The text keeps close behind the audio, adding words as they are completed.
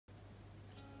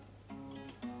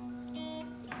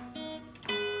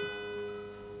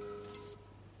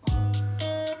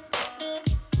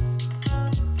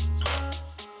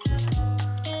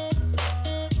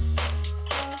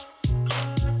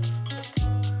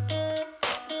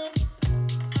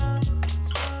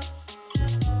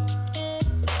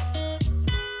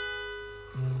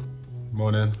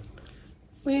Morning.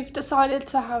 We've decided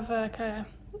to have like a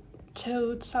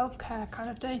chilled self-care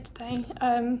kind of day today.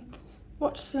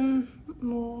 Watch some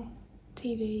more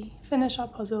TV, finish our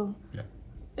puzzle. Yeah.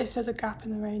 If there's a gap in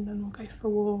the rain, then we'll go for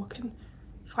a walk and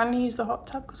finally use the hot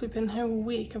tub because we've been here all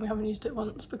week and we haven't used it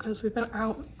once because we've been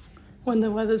out when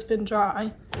the weather's been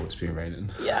dry. Oh, it's been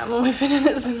raining. Yeah, when we've been in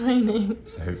it's been raining.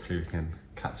 So hopefully we can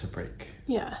catch a break.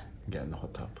 Yeah. And get in the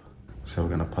hot tub. So we're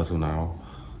gonna puzzle now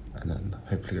and then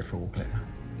hopefully go for a walk later.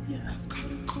 Yeah. I've got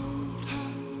a cold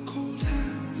heart, cold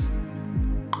hands.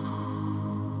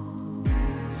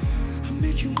 I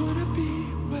make you wanna be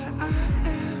where I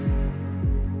am.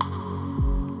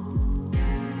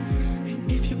 And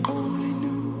if you only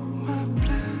knew my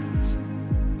plans.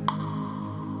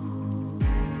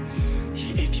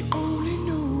 Yeah, if you only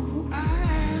knew who I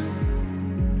am.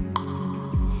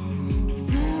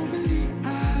 Normally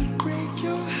I'd break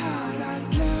your heart.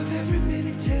 I'd love every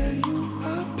minute, tear you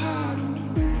apart.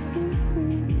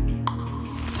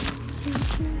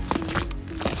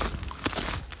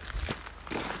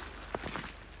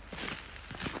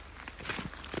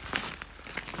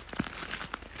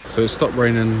 So it stopped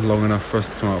raining long enough for us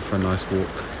to come out for a nice walk.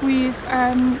 We've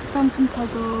done some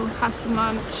puzzle, had some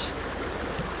lunch,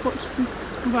 watched some,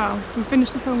 well, we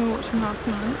finished the film we were watching last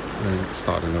night. And then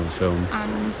started another film.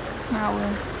 And now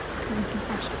we're doing some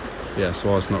fresh air. Yeah, so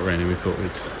while it's not raining we thought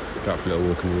we'd go out for a little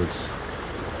walk in the woods.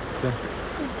 Yeah.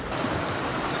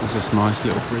 So there's this nice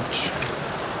little bridge.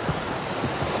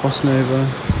 Crossing over,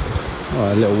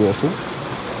 oh, a little waterfall.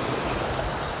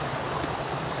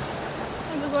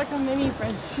 It was like a mini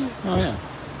bridge. Oh yeah.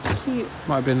 It's cute.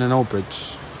 Might have been an old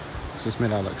bridge. It's just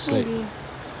made out like slate. Maybe.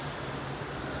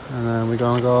 And then we're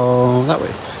gonna go that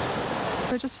way.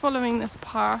 We're just following this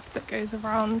path that goes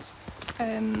around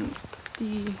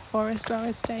the forest where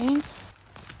we're staying.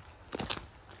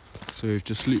 So we've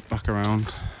just looped back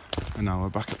around and now we're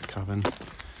back at the cabin.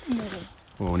 Nearly.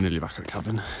 Well, we're nearly back at the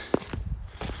cabin.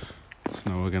 So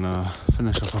now we're gonna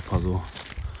finish off our puzzle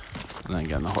and then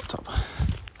get in the hot tub.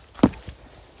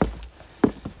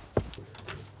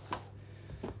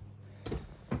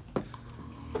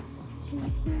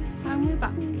 And we're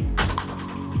back.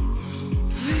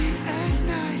 Late at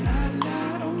night, I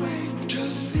lie awake,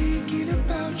 just thinking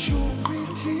about your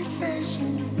pretty face.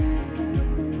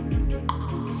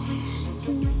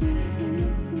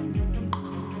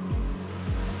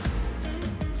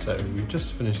 So we've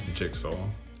just finished the jigsaw and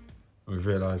we've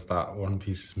realised that one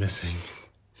piece is missing.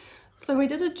 So we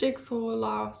did a jigsaw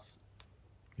last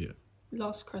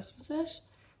Christmas-ish,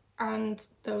 and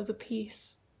there was a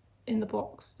piece in the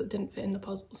box that didn't fit in the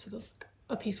puzzle. So there's like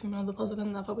a piece from another puzzle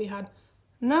in there, but we had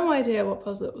no idea what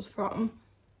puzzle it was from.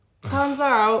 Turns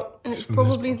out it's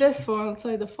probably this one.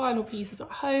 So the final piece is at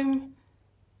home,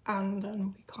 and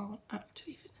we can't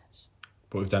actually finish.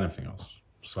 But we've done everything else,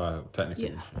 so technically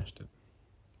Yeah. we've finished it.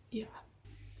 Yeah.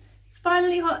 It's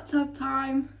finally hot tub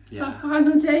time. It's our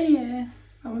final day here,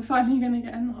 and we're finally going to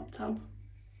get in the hot tub.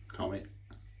 Can't wait.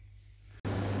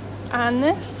 And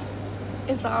this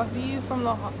is our view from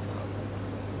the hot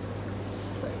tub.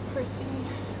 So pretty.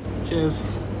 Cheers.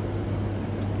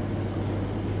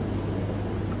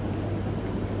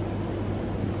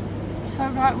 So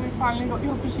glad we finally got the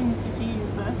opportunity to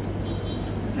use this.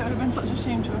 Because it would have been such a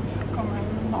shame to have gone around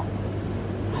and not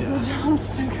had the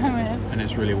chance to come in. And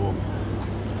it's really warm.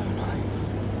 So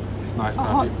nice. It's nice to A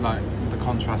have hot- it, like the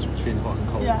contrast between hot and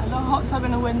cold. Yeah, the hot tub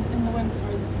in the winter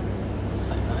is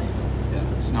so nice.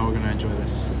 Yeah. So now we're going to enjoy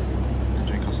this and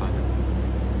drink our cider.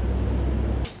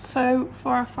 So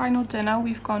for our final dinner,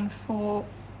 we've gone for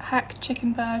hack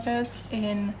chicken burgers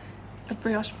in a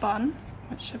brioche bun,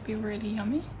 which should be really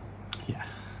yummy. Yeah.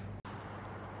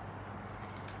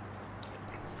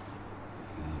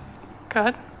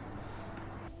 Good.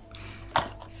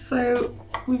 So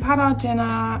we've had our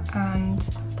dinner and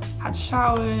had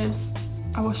showers.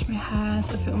 I washed my hair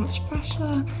so I feel much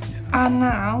fresher. And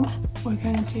now we're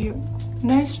going to do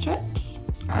nose strips.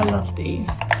 I love these.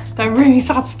 They're really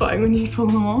satisfying when you pull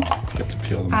them off. Get to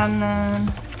peel them. And then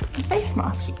a face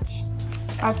mask each.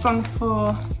 I've gone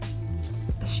for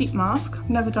a sheet mask. I've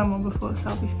never done one before, so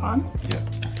that'll be fun. Yeah.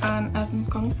 And Evan's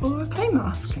gone for a clay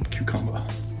mask. Some cucumber.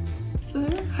 So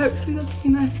hopefully this will be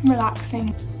nice and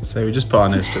relaxing. So we just put our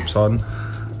nose strips on.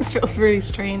 It feels really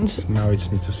strange. So now we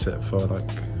just need to sit for like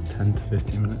 10 to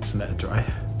 15 minutes and let it dry.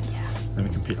 Yeah. Then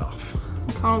we can peel off.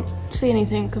 I can't see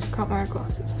anything because I can't wear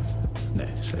glasses. No,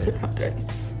 so So I can't do it.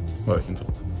 well, we can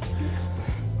talk.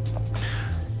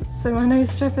 So my nose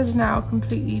strip is now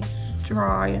completely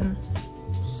dry and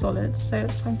solid, so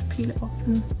it's time to peel it off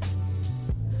and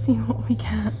see what we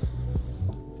get.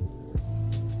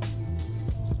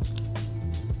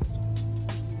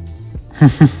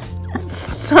 It's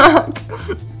stuck.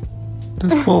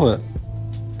 Just pull it.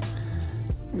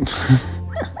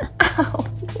 Ow.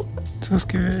 Just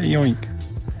give it a yoink.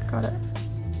 Got it.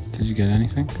 Did you get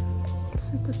anything?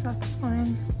 Super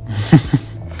satisfying.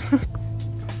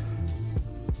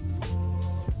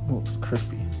 Oh, it's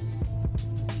crispy.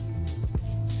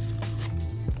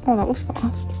 Oh, that was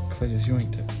fast. Because I just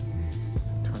yoinked it.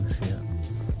 Trying to see it.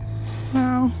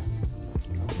 Wow.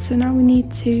 So now we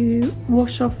need to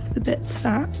wash off the bits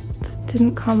that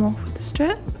didn't come off with the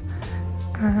strip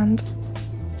and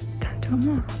then do a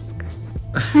mask.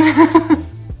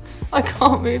 I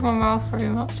can't move my mouth very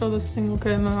much or this thing will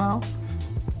go in my mouth.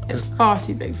 It's far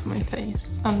too big for my face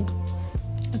and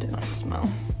I don't like the smell.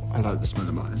 I like the smell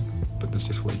of mine, but there's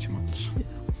just way too much. Yeah.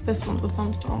 This one's a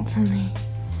thumbs down for me.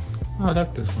 Oh, I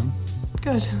like this one.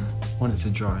 Good. I want it to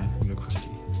dry and look crusty.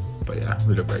 But yeah,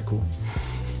 we look very cool.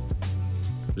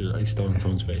 You look like you're stolen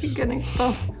someone's face. Keep getting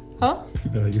stuff. Huh?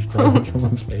 You look like you're stolen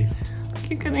someone's face.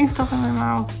 Keep getting stuff in my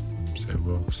mouth. So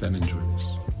we'll sit and enjoy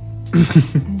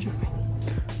this. Enjoy.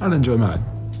 I'll enjoy mine.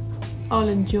 I'll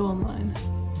endure mine.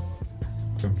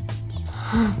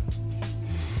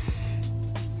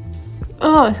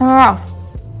 Oh, it's in my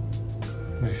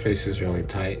mouth. My face is really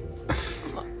tight.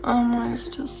 Mine's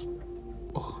just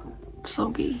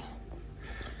soggy.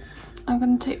 I'm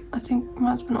gonna take, I think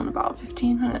mine's been on about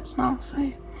 15 minutes now, so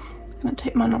I'm gonna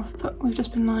take mine off, but we've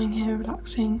just been lying here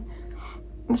relaxing,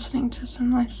 listening to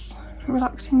some nice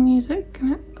relaxing music,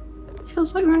 and it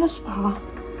feels like we're in a spa.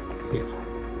 Yeah.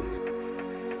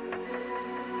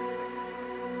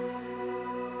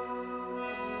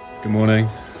 Good morning.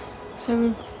 So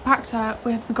we've packed up,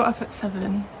 we got up at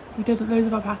 7. We did loads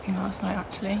of our packing last night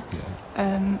actually.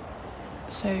 Yeah.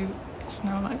 So it's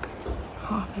now like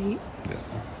 8:30. Yeah.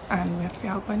 And we have to be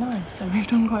out by 9, so we've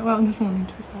done quite well this morning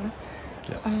to be fair.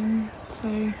 Yeah. So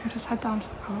we'll just head down to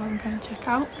the car and go and check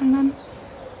out, and then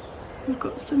we've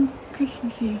got some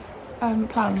Christmassy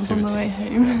plans on the way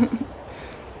home.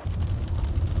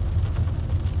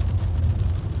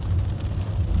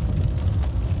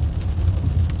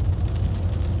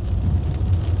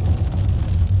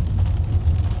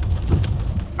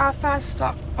 Our first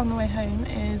stop on the way home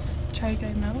is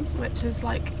Chogo Mills, which is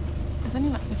like, it's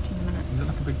only like 15 minutes. Is it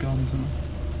like a big garden somewhere?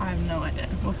 I have no idea.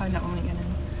 We'll find out when we get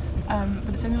in.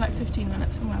 But it's only like 15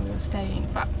 minutes from where we were staying.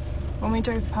 But when we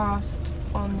drove past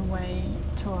on the way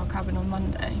to our cabin on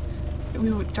Monday,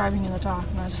 we were driving in the dark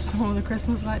and I just saw all the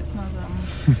Christmas lights and I was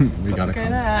like, We gotta go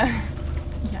there.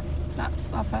 Yeah,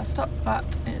 that's our first stop,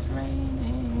 but it's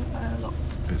raining a lot.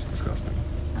 It's disgusting.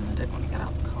 And I don't want to get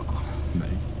out of the car. No.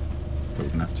 But we're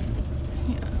gonna have to.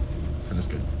 Yeah. So let's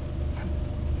go.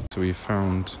 So we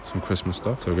found some Christmas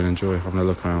stuff, so we're going to enjoy having a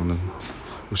look around and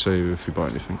we'll show you if we buy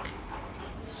anything.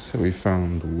 So we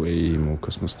found way more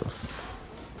Christmas stuff.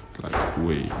 Like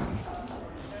way more.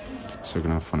 So we're going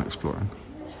to have fun exploring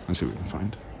and see what we can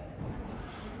find.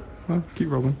 Well, keep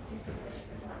rolling.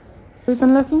 We've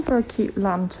been looking for a cute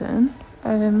lantern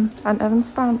and Evan's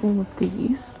found all of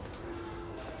these.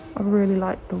 I really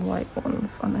like the white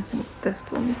ones and I think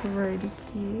this one's really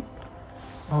cute.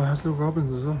 Oh, it has little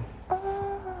robins as well.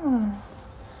 Oh,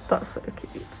 that's so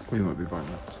cute. We might be buying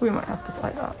that. We might have to buy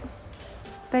that.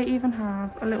 They even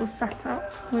have a little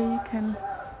setup where you can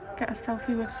get a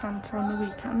selfie with Santa on the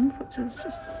weekends, which is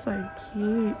just so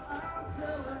cute.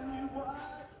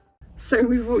 So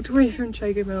we've walked away from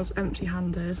Chogo Mills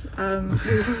empty-handed.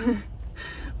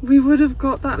 We would have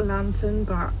got that lantern,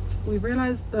 but we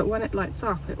realised that when it lights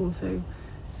up, it also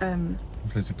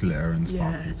There's loads of glitter and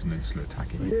sparkles and they just look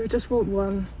tacky. We just want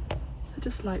one that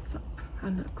just lights up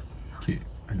and looks nice. Cute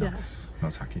and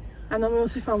not tacky. And then we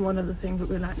also found one other thing, but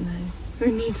we're like, no,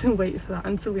 we need to wait for that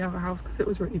until we have a house because it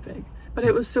was really big. But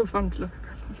it was still fun to look at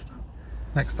Christmas stuff.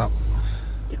 Next up.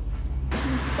 Yep. We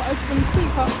spotted some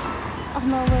peacocks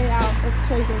on our way out of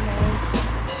Chogo Mills.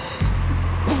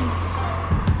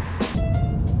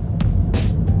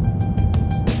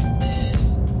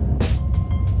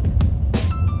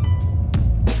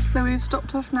 So we've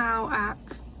stopped off now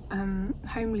at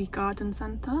Homely Garden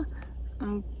Centre.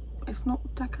 It's not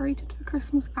decorated for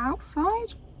Christmas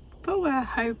outside, but we're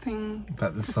hoping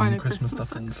that there's to some find a Christmas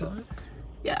stuff inside.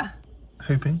 Yeah.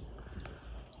 Hoping.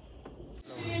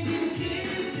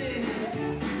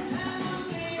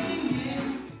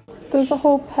 There's a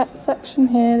whole pet section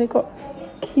here. They've got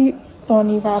cute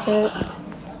bunny rabbits,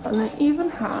 and they even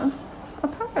have a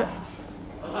parrot.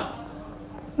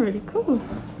 Really cool.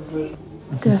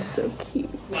 They're so cute.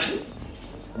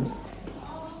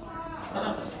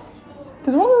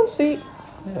 Does one of them speak?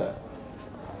 Yeah.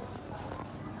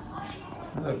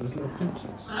 Look, there's little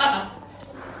finches.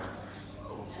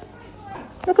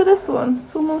 Look at this one.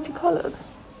 It's all multicoloured.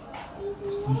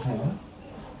 Okay.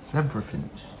 Zebra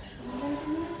finch.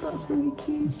 That's really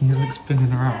cute. He's like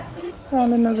spinning around.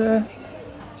 Found another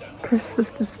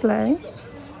Christmas display.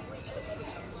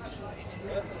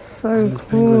 So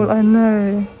cool, I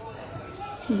know.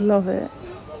 Love it.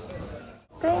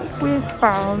 I think we've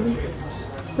found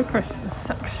the Christmas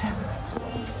section.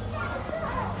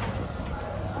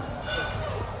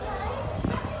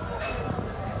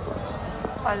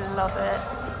 I love it.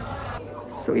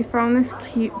 So we found this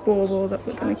cute bauble that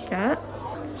we're gonna get.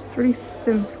 It's just really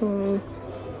simple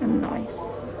and nice.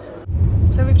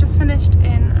 So we've just finished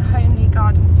in Homely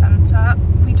Garden Centre.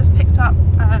 We just picked up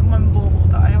one bauble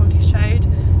that I already showed.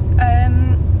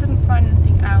 Didn't find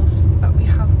anything else, but we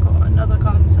have got another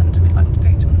garden centre we'd like to go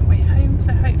to on the way home,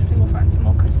 so hopefully we'll find some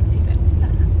more Christmassy bits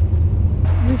there.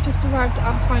 We've just arrived at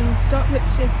our final stop, which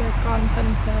is a garden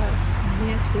centre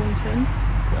near Taunton.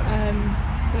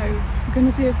 So we're going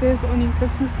to see if they've got any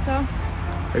Christmas stuff.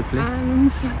 Hopefully.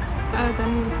 And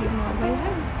then we'll be on our way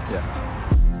home. Yeah.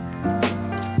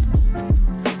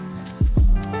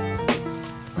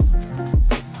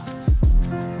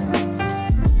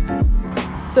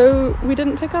 So we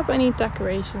didn't pick up any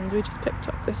decorations, we just picked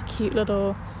up this cute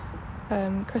little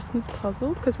Christmas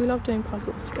puzzle because we love doing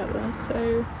puzzles together.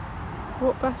 So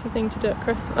what better thing to do at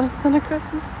Christmas than a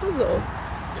Christmas puzzle?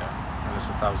 Yeah, and it's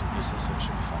 1,000 pieces, so it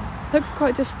should be fun. Looks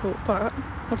quite difficult, but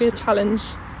it'll be a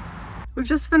challenge. We've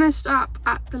just finished up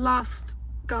at the last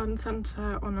garden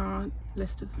centre on our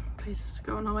list of places to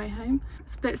go on our way home.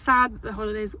 It's a bit sad that the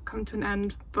holidays will come to an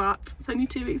end, but it's only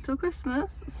 2 weeks till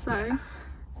Christmas, so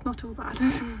it's not all bad.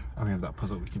 And we have that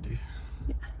puzzle we can do.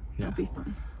 Yeah, it'll be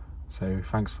fun. So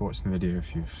thanks for watching the video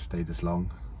if you've stayed this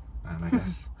long, and I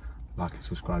guess like and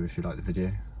subscribe if you like the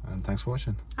video, and thanks for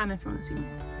watching. And if you want to see more.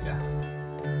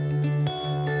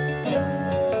 Yeah.